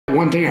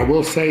One thing I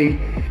will say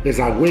is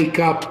I wake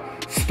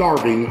up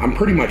starving. I'm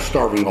pretty much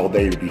starving all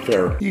day, to be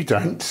fair. You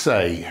don't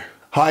say.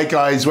 Hi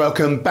guys,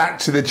 welcome back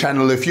to the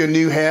channel. If you're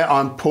new here,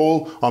 I'm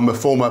Paul. I'm a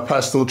former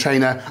personal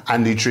trainer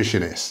and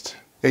nutritionist.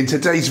 In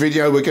today's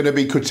video, we're going to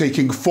be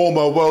critiquing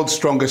former world's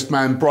strongest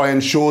man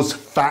Brian Shaw's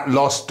fat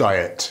loss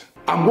diet.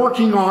 I'm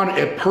working on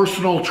a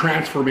personal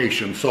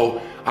transformation,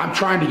 so I'm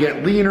trying to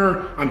get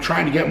leaner, I'm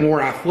trying to get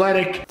more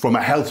athletic. From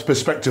a health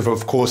perspective,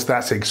 of course,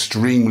 that's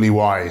extremely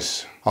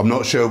wise. I'm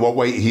not sure what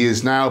weight he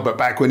is now, but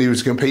back when he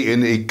was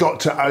competing, he got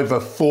to over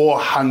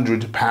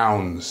 400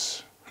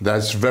 pounds.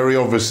 That's very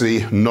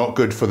obviously not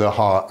good for the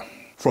heart.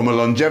 From a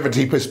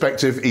longevity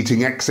perspective,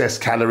 eating excess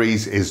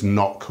calories is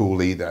not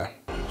cool either.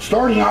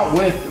 Starting out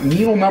with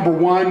meal number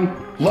one,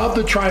 love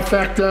the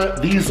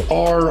trifecta. These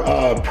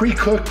are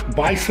pre-cooked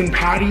bison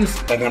patties,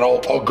 and then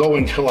I'll go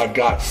until I've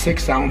got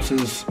 6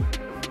 ounces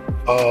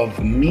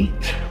of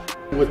meat.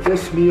 With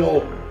this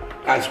meal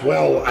as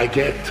well, I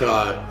get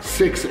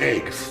 6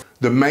 eggs.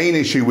 The main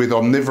issue with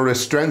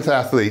omnivorous strength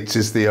athletes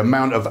is the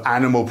amount of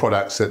animal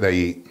products that they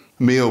eat.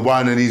 Meal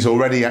one, and he's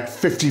already at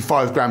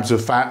 55 grams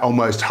of fat,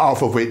 almost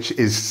half of which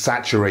is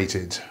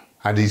saturated.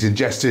 And he's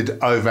ingested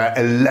over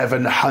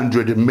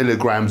 1,100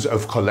 milligrams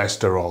of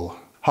cholesterol.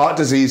 Heart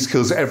disease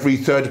kills every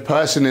 3rd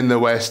person in the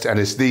West, and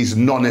it's these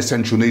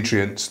non-essential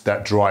nutrients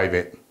that drive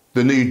it.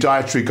 The new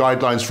dietary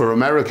guidelines for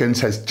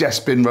Americans has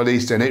just been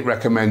released, and it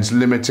recommends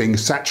limiting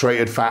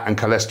saturated fat and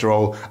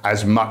cholesterol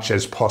as much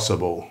as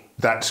possible.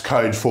 That's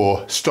code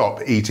for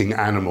stop eating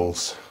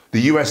animals.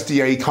 The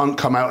USDA can't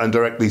come out and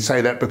directly say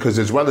that because,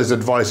 as well as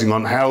advising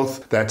on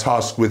health, they're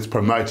tasked with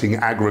promoting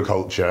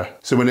agriculture.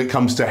 So when it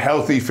comes to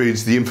healthy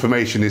foods, the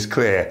information is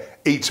clear.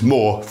 Eat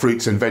more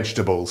fruits and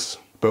vegetables.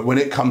 But when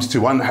it comes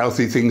to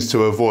unhealthy things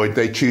to avoid,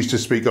 they choose to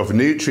speak of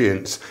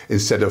nutrients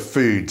instead of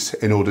foods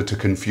in order to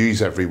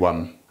confuse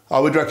everyone. I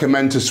would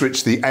recommend to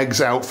switch the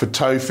eggs out for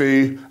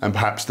tofu and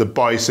perhaps the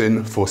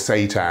bison for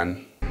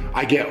seitan.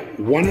 I get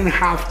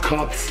 1.5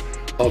 cups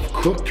of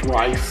cooked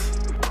rice.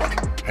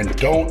 And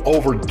don't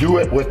overdo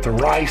it with the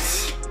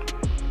rice.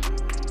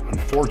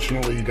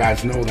 Unfortunately, you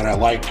guys know that I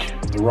like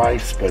the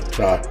rice, but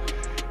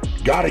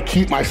gotta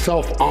keep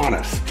myself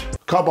honest.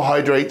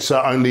 Carbohydrates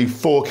are only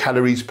 4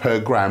 calories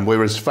per gram,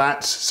 whereas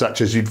fats, such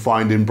as you'd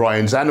find in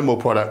Brian's animal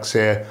products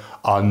here,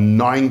 are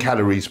 9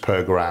 calories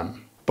per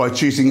gram. By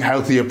choosing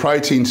healthier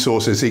protein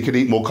sources, he can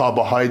eat more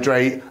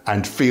carbohydrate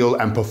and feel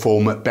and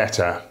perform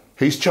better.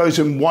 He's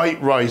chosen white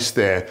rice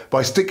there.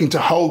 By sticking to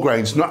whole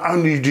grains, not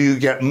only do you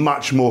get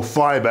much more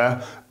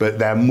fiber, but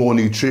they're more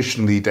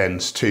nutritionally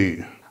dense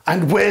too.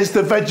 And where's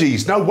the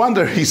veggies? No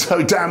wonder he's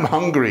so damn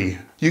hungry.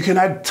 You can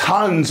add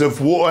tons of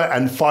water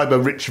and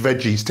fiber-rich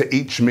veggies to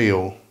each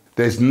meal.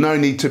 There's no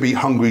need to be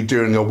hungry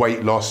during a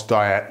weight loss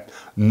diet,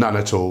 none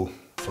at all.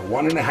 So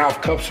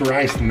 1.5 cups of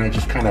rice, and I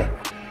just kind of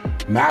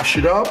mash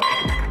it up,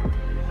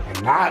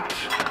 and that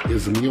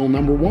is meal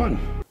number one.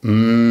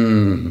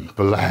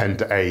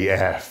 Bland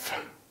AF.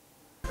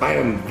 I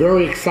am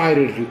very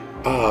excited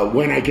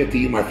when I get to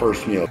eat my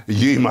first meal.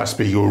 You must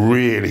be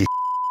really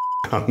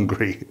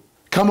hungry.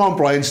 Come on,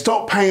 Brian,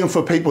 stop paying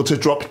for people to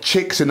drop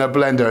chicks in a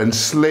blender and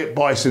slit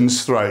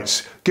bison's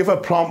throats. Give a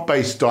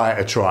plant-based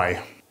diet a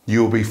try.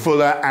 You'll be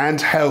fuller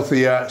and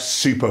healthier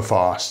super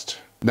fast.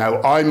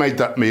 Now, I made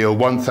that meal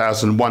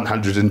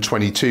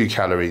 1,122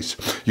 calories.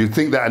 You'd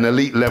think that an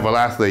elite level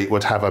athlete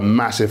would have a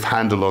massive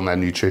handle on their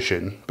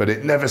nutrition, but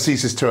it never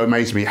ceases to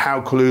amaze me how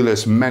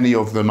clueless many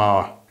of them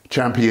are.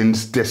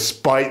 Champions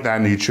despite their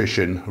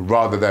nutrition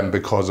rather than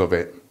because of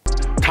it.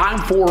 Time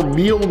for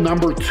meal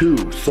number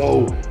 2.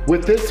 So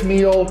with this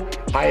meal,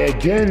 I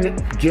again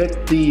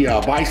get the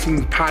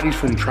bison patties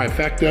from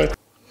Trifecta.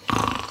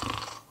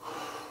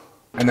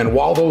 And then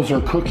while those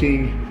are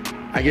cooking,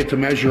 I get to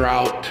measure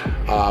out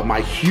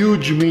my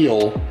huge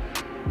meal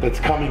that's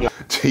coming up.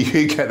 Do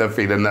you get the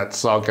feeling that's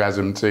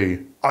sarcasm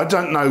too? I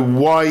don't know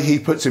why he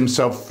puts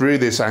himself through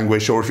this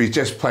anguish or if he's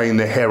just playing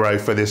the hero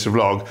for this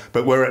vlog,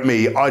 but were it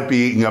me, I'd be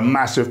eating a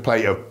massive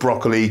plate of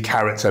broccoli,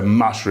 carrots and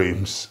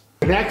mushrooms.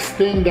 The next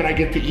thing that I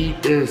get to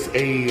eat is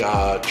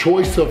a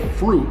choice of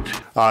fruit.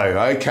 Oh,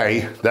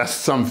 okay, that's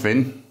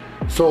something.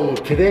 So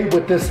today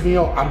with this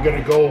meal, I'm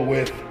gonna go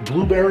with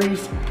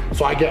blueberries.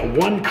 So I get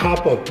 1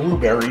 cup of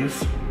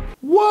blueberries.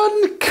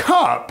 1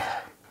 cup?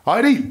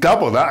 I'd eat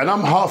double that and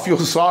I'm half your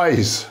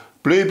size.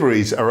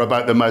 Blueberries are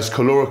about the most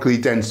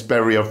calorically dense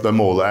berry of them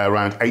all at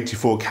around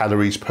 84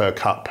 calories per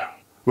cup.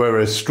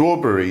 Whereas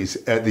strawberries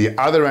at the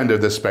other end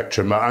of the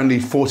spectrum are only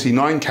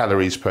 49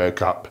 calories per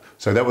cup.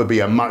 So that would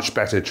be a much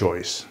better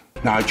choice.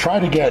 Now I try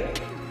to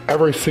get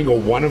every single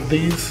one of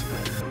these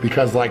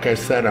because like I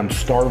said, I'm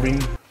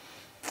starving.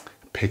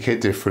 Pick a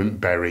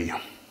different berry.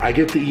 I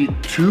get to eat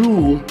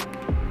two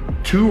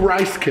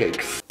rice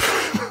cakes.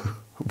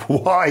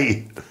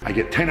 Why? I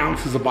get 10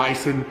 ounces of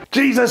bison.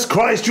 Jesus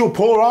Christ, your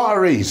poor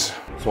arteries.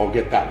 So I'll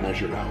get that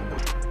measured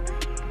out.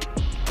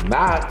 And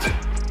that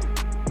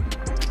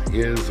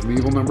is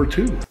meal number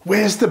 2.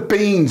 Where's the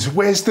beans?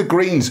 Where's the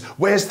greens?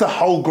 Where's the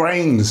whole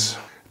grains?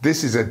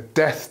 This is a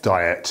death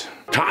diet.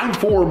 Time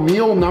for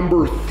meal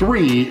number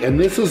 3, and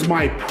this is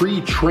my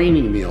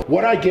pre-training meal.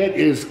 What I get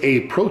is a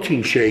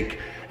protein shake,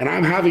 and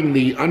I'm having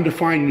the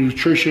Undefined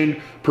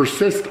Nutrition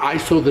Persist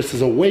ISO. This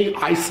is a whey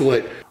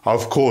isolate.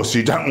 Of course,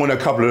 you don't want a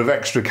couple of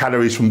extra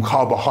calories from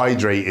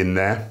carbohydrate in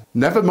there.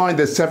 Never mind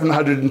the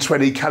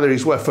 720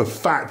 calories worth of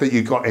fat that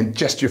you got in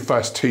just your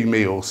first 2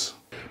 meals.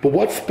 But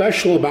what's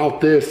special about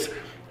this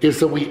is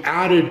that we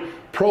added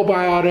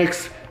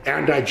probiotics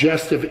and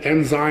digestive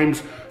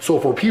enzymes. So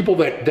for people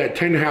that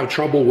tend to have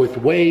trouble with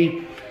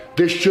whey,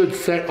 this should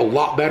set a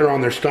lot better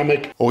on their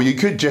stomach. Or you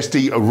could just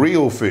eat a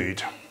real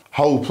food.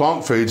 Whole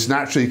plant foods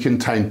naturally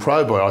contain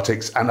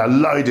probiotics and are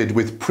loaded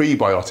with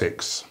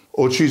prebiotics.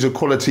 Or choose a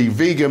quality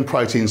vegan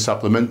protein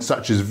supplement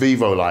such as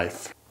Vivo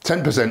Life.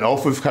 10%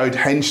 off with code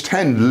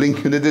HENCH10,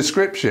 link in the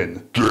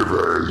description.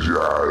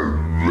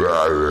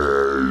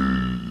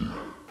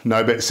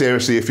 No, but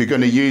seriously, if you're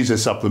going to use a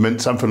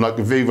supplement, something like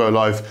Vivo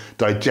Life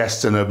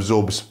digests and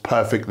absorbs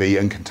perfectly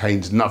and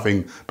contains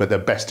nothing but the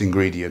best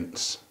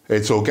ingredients.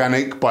 It's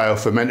organic,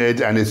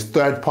 biofermented, and is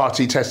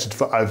third-party tested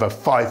for over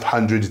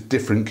 500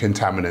 different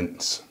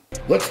contaminants.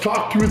 Let's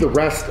talk through the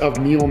rest of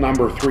meal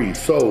number 3.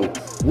 So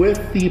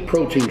with the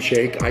protein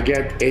shake, I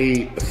get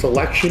a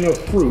selection of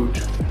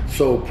fruit.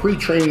 So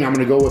pre-training, I'm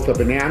going to go with a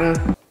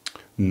banana.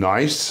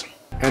 Nice.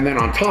 And then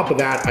on top of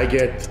that, I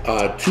get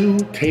 2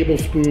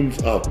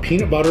 tablespoons of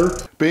peanut butter.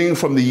 Being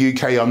from the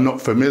UK, I'm not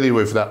familiar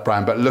with that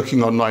brand, but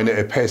looking online, it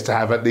appears to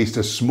have at least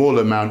a small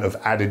amount of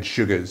added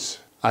sugars.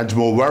 And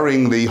more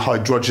worryingly,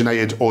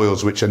 hydrogenated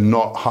oils, which are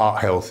not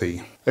heart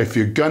healthy. If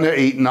you're gonna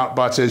eat nut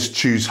butters,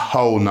 choose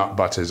whole nut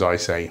butters, I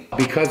say.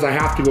 Because I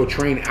have to go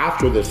train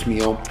after this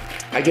meal,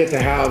 I get to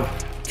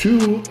have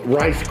 2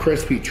 Rice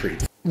Krispie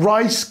treats.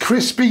 Rice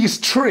Krispies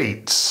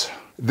treats?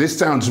 This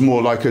sounds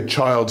more like a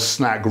child's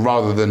snack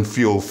rather than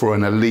fuel for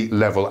an elite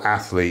level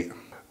athlete.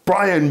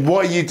 Brian,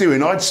 what are you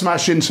doing? I'd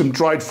smash in some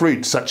dried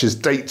fruits such as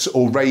dates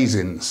or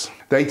raisins.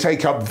 They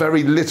take up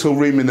very little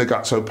room in the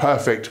gut, so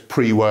perfect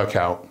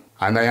pre-workout.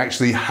 And they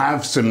actually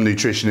have some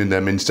nutrition in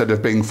them instead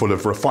of being full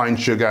of refined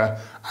sugar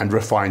and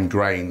refined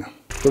grain.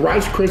 The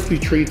Rice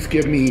Krispie treats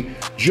give me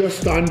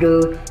just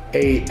under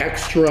an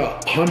extra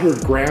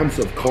 100 grams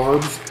of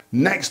carbs.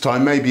 Next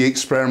time, maybe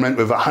experiment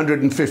with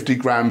 150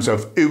 grams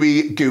of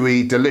ooey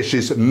gooey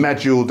delicious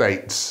medjool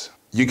dates.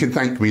 You can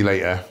thank me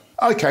later.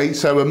 Okay,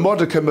 so a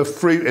modicum of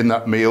fruit in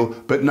that meal,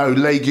 but no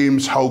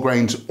legumes, whole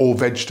grains or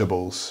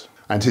vegetables.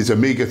 And his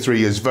omega-3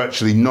 is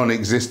virtually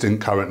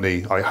non-existent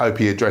currently. I hope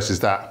he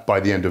addresses that by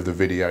the end of the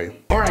video.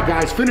 All right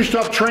guys, finished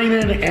up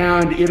training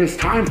and it is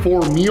time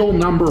for meal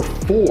number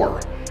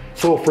 4.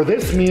 So for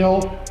this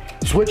meal,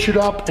 switch it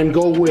up and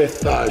go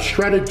with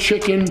shredded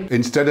chicken.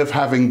 Instead of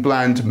having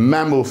bland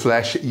mammal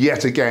flesh,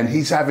 yet again,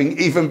 he's having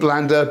even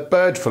blander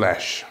bird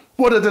flesh.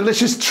 What a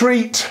delicious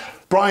treat.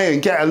 Brian,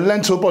 get a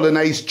lentil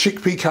bolognese,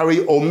 chickpea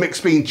curry or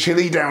mixed bean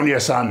chili down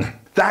your son.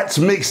 That's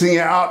mixing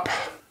it up.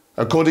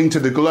 According to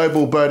the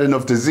Global Burden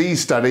of Disease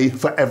study,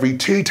 for every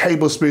 2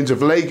 tablespoons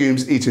of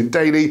legumes eaten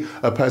daily,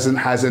 a person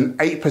has an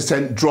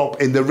 8%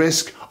 drop in the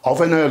risk of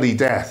an early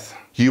death.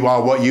 You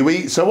are what you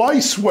eat, so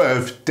I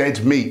swerve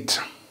dead meat.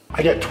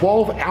 I get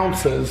 12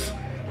 ounces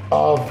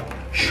of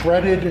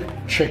shredded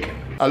chicken.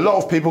 A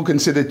lot of people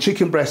consider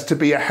chicken breast to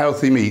be a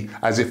healthy meat,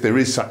 as if there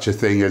is such a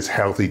thing as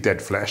healthy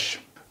dead flesh.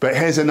 But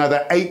here's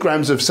another 8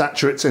 grams of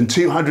saturates and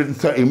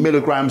 230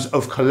 milligrams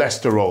of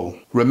cholesterol.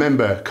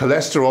 Remember,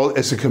 cholesterol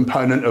is a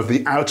component of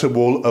the outer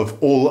wall of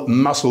all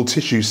muscle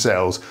tissue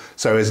cells.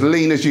 So as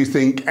lean as you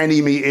think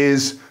any meat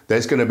is,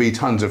 there's going to be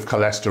tons of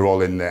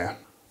cholesterol in there.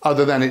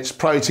 Other than its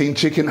protein,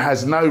 chicken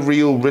has no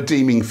real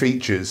redeeming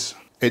features.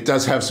 It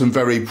does have some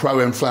very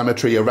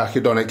pro-inflammatory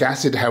arachidonic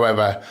acid,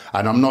 however,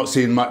 and I'm not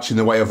seeing much in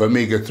the way of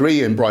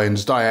omega-3 in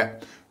Brian's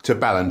diet to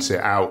balance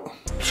it out.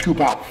 Scoop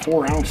out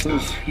 4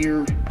 ounces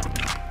here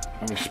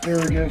of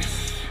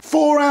asparagus.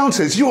 4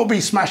 ounces, you'll be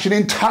smashing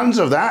in tons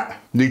of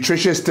that.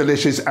 Nutritious,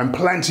 delicious, and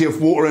plenty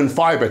of water and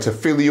fiber to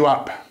fill you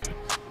up.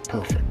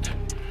 Perfect.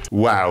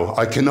 Wow,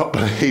 I cannot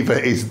believe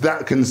it is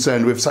that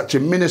concerned with such a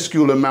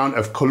minuscule amount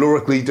of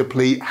calorically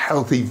deplete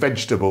healthy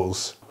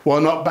vegetables,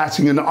 while not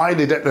batting an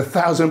eyelid at the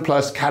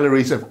 1,000+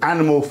 calories of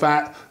animal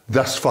fat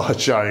thus far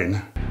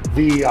shown.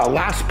 The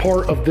last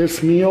part of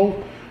this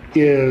meal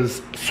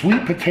is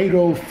sweet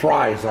potato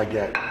fries I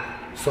get.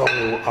 So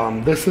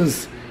this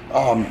is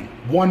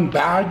 1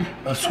 bag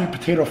of sweet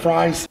potato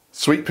fries.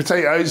 Sweet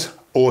potatoes,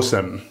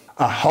 awesome.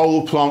 A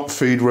whole plant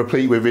food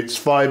replete with its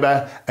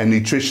fiber and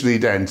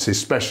nutritionally dense,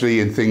 especially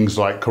in things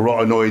like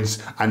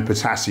carotenoids and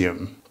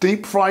potassium.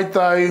 Deep fried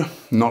though,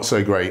 not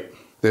so great.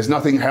 There's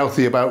nothing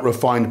healthy about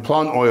refined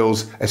plant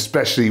oils,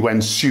 especially when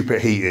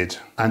superheated.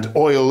 And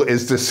oil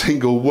is the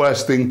single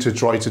worst thing to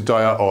try to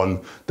diet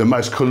on, the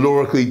most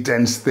calorically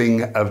dense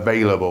thing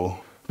available.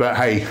 But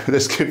hey,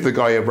 let's give the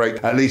guy a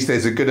break. At least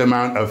there's a good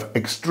amount of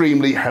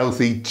extremely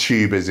healthy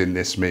tubers in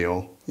this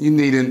meal. You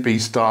needn't be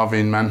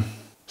starving, man.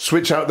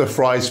 Switch out the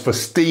fries for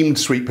steamed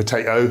sweet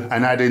potato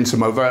and add in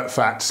some overt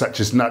fats such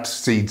as nuts,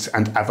 seeds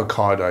and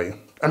avocado.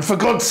 And for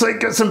God's sake,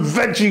 get some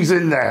veggies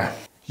in there.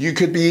 you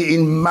could be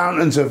eating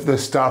mountains of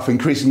this stuff,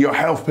 increasing your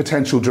health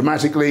potential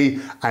dramatically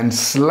and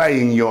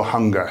slaying your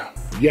hunger.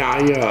 Yeah,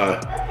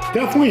 I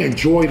definitely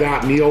enjoy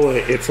that meal.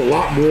 It's a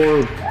lot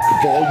more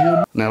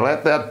volume. Now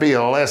let that be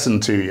a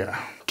lesson to you.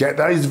 Get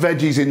those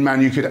veggies in,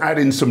 man. You could add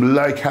in some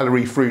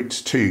low-calorie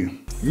fruits too.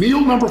 Meal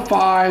number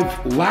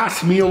 5,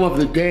 last meal of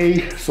the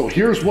day. So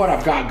here's what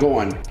I've got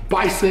going.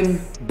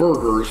 Bison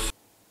burgers,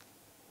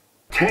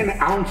 10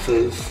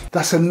 ounces.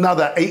 That's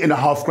another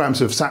 8.5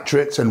 grams of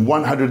saturates and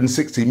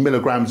 160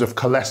 milligrams of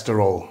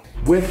cholesterol.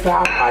 With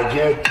that, I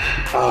get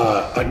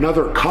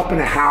another 1.5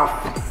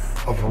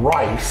 cups of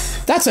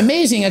rice. That's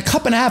amazing,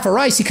 1.5 cups of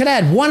rice. You could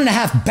add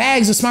 1.5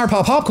 bags of Smart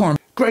Pop popcorn.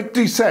 Greg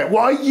Doucette,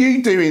 what are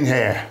you doing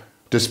here?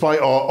 Despite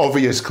our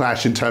obvious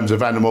clash in terms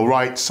of animal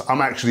rights, I'm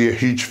actually a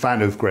huge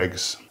fan of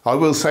Greg's. I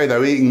will say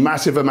though, eating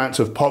massive amounts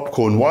of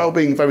popcorn while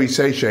being very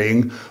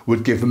satiating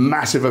would give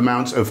massive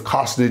amounts of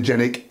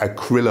carcinogenic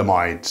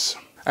acrylamides.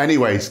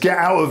 Anyways, get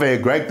out of here,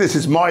 Greg. This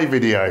is my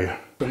video.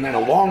 And then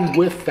along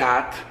with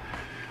that,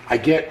 I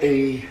get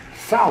a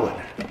salad.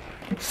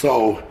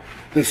 So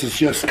this is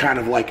just kind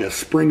of like a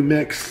spring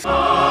mix.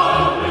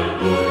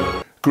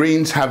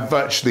 Greens have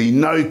virtually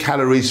no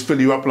calories,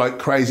 fill you up like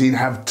crazy, and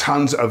have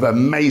tons of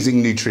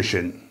amazing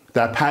nutrition.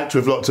 They're packed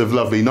with lots of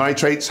lovely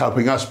nitrates,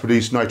 helping us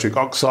produce nitric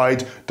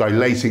oxide,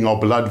 dilating our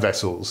blood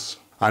vessels.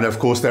 And of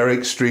course, they're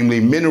extremely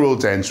mineral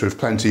dense with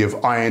plenty of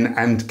iron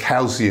and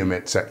calcium,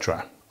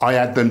 etc. I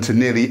add them to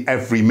nearly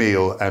every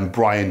meal, and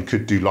Brian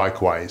could do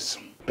likewise.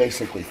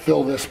 Basically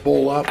fill this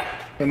bowl up,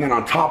 and then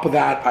on top of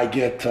that, I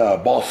get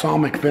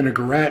balsamic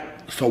vinaigrette.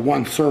 So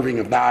 1 serving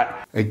of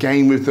that.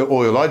 Again with the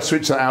oil, I'd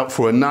switch that out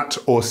for a nut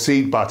or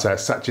seed butter,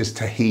 such as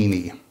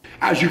tahini.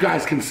 As you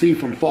guys can see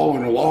from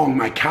following along,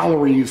 my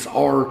calories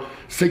are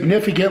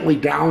significantly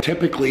down.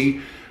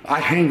 Typically, I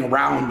hang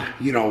around,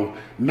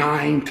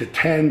 9 to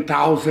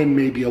 10,000,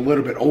 maybe a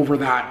little bit over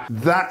that.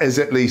 That is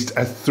at least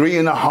a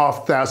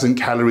 3,500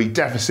 calorie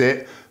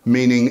deficit,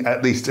 meaning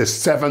at least a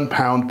 7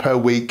 pound per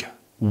week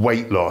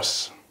weight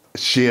loss.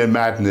 Sheer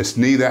madness,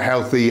 neither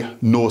healthy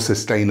nor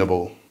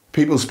sustainable.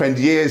 People spend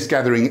years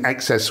gathering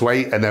excess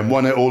weight and then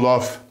want it all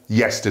off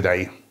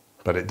yesterday,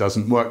 but it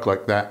doesn't work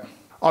like that.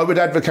 I would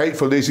advocate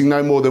for losing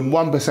no more than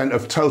 1%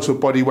 of total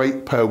body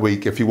weight per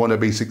week if you want to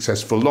be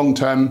successful long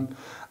term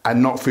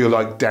and not feel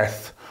like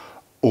death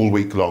all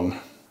week long.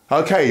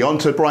 Okay, on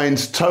to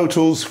Brian's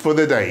totals for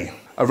the day.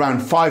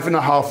 Around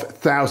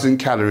 5,500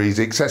 calories,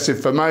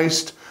 excessive for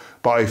most,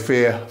 but I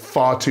fear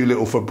far too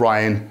little for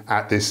Brian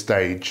at this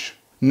stage.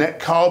 Net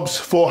carbs,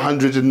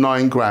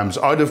 409 grams.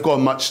 I'd have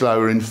gone much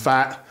lower in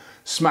fat.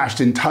 Smashed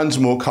in tons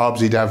more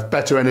carbs, he'd have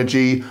better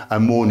energy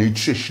and more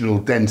nutritional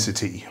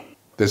density.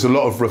 There's a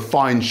lot of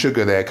refined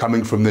sugar there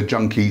coming from the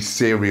junky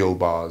cereal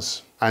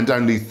bars. And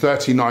only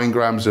 39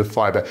 grams of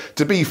fiber.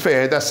 To be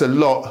fair, that's a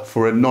lot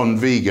for a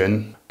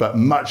non-vegan, but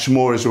much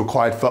more is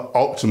required for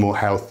optimal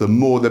health. The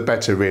more the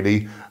better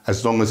really,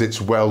 as long as it's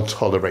well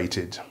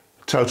tolerated.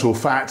 Total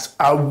fats,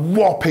 a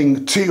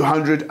whopping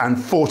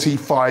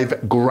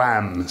 245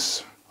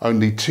 grams.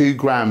 Only 2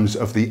 grams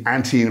of the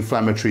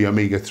anti-inflammatory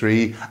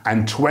omega-3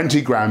 and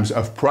 20 grams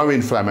of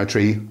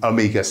pro-inflammatory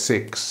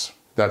omega-6.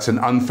 That's an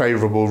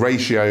unfavorable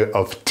ratio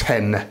of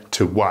 10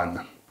 to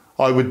 1.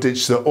 I would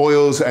ditch the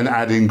oils and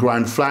add in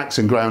ground flax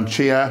and ground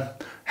chia,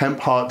 hemp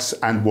hearts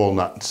and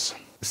walnuts.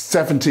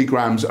 70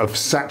 grams of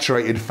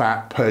saturated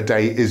fat per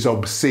day is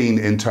obscene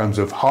in terms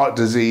of heart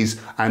disease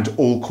and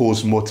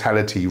all-cause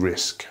mortality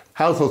risk.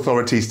 Health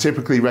authorities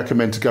typically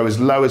recommend to go as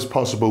low as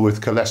possible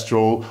with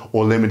cholesterol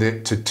or limit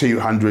it to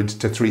 200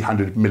 to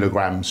 300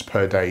 milligrams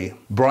per day.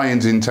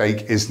 Brian's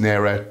intake is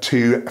nearer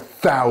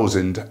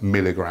 2,000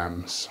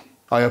 milligrams.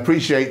 I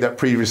appreciate that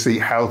previously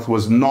health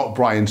was not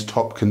Brian's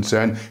top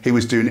concern. He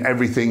was doing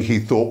everything he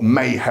thought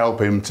may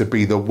help him to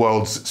be the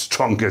world's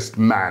strongest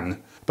man.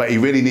 But he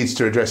really needs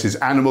to address his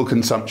animal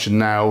consumption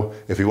now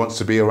if he wants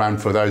to be around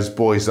for those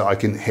boys that I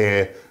can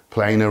hear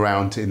playing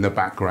around in the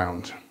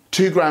background.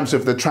 2 grams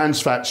of the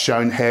trans fats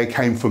shown here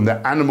came from the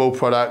animal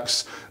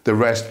products, the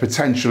rest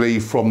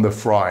potentially from the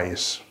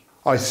fries.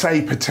 I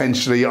say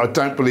potentially, I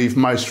don't believe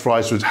most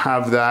fries would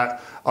have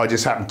that. I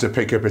just happened to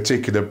pick a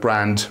particular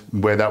brand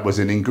where that was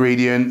an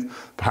ingredient.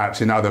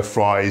 Perhaps in other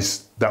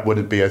fries that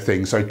wouldn't be a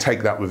thing, so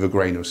take that with a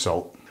grain of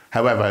salt.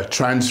 However,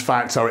 trans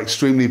fats are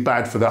extremely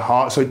bad for the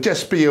heart, so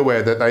just be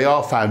aware that they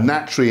are found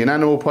naturally in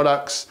animal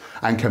products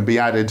and can be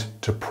added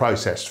to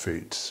processed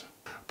foods.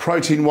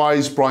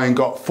 Protein-wise, Brian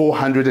got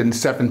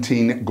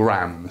 417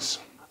 grams.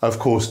 Of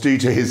course, due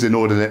to his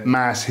inordinate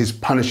mass, his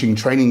punishing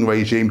training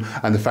regime,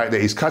 and the fact that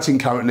he's cutting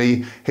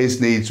currently, his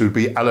needs would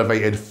be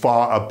elevated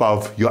far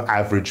above your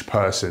average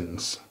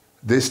person's.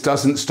 This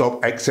doesn't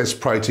stop excess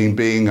protein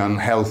being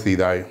unhealthy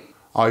though.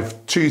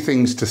 I've 2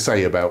 things to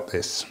say about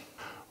this.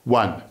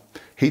 1,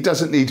 he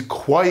doesn't need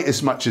quite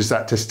as much as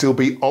that to still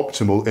be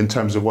optimal in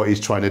terms of what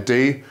he's trying to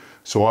do,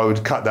 so I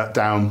would cut that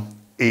down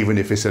even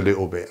if it's a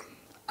little bit.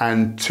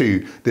 And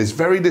 2, there's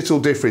very little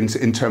difference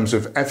in terms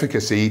of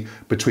efficacy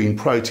between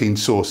protein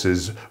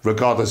sources,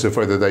 regardless of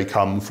whether they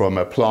come from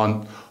a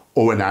plant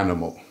or an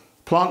animal.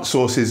 Plant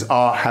sources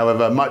are,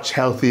 however, much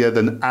healthier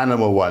than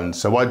animal ones,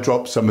 so I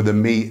drop some of the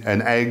meat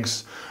and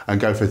eggs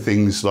and go for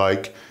things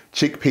like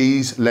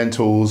chickpeas,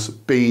 lentils,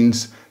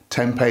 beans,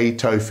 tempeh,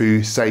 tofu,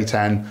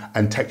 seitan,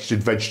 and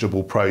textured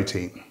vegetable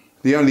protein.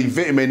 The only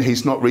vitamin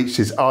he's not reached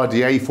his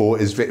RDA for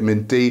is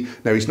vitamin D.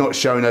 Now, he's not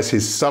shown us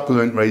his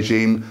supplement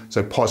regime,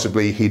 so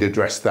possibly he'd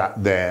address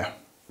that there.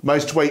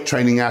 Most weight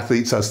training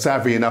athletes are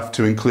savvy enough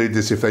to include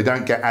this if they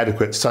don't get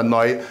adequate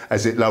sunlight,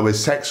 as it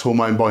lowers sex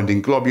hormone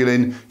binding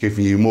globulin,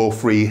 giving you more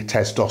free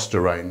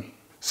testosterone.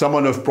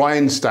 Someone of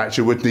Brian's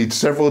stature would need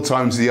several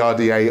times the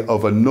RDA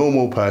of a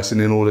normal person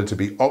in order to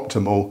be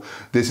optimal.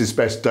 This is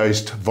best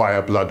dosed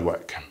via blood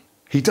work.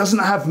 He doesn't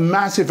have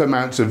massive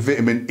amounts of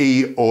vitamin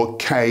E or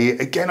K.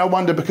 Again, I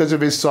wonder because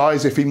of his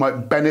size if he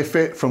might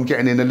benefit from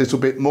getting in a little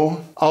bit more.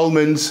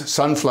 Almonds,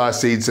 sunflower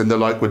seeds and the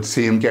like would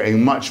see him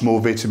getting much more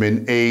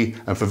vitamin E,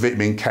 and for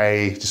vitamin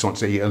K, just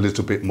wants to eat a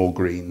little bit more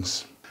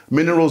greens.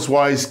 Minerals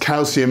wise,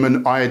 calcium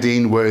and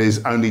iodine were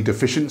his only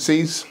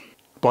deficiencies.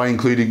 By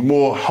including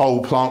more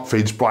whole plant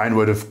feeds, Brian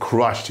would have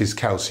crushed his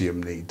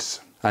calcium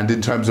needs. And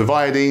in terms of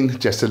iodine,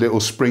 just a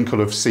little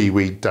sprinkle of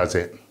seaweed does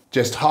it.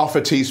 Just half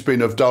a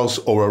teaspoon of dulse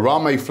or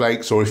arame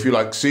flakes, or if you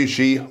like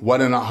sushi,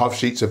 1.5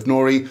 sheets of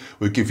nori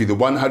will give you the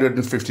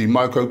 150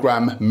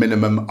 microgram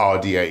minimum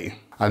RDA.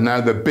 And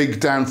now the big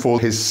downfall,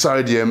 his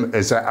sodium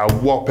is at a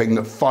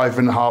whopping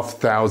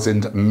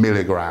 5,500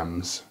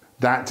 milligrams.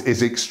 That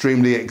is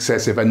extremely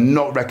excessive and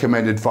not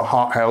recommended for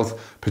heart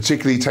health,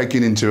 particularly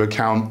taking into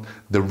account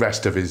the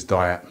rest of his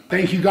diet.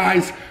 Thank you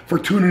guys for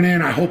tuning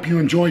in. I hope you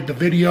enjoyed the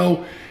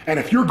video. And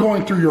if you're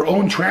going through your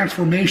own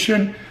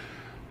transformation,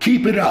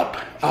 keep it up.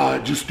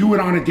 Just do it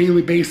on a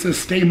daily basis.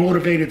 Stay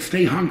motivated,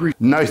 stay hungry.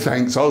 No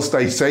thanks, I'll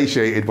stay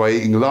satiated by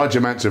eating large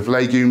amounts of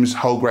legumes,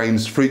 whole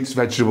grains, fruits,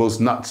 vegetables,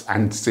 nuts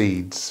and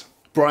seeds.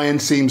 Brian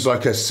seems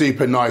like a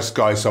super nice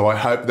guy, so I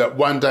hope that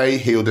one day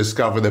he'll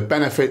discover the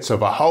benefits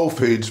of a whole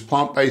foods,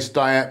 plant-based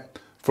diet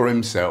for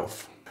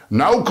himself.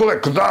 Now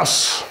click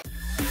this!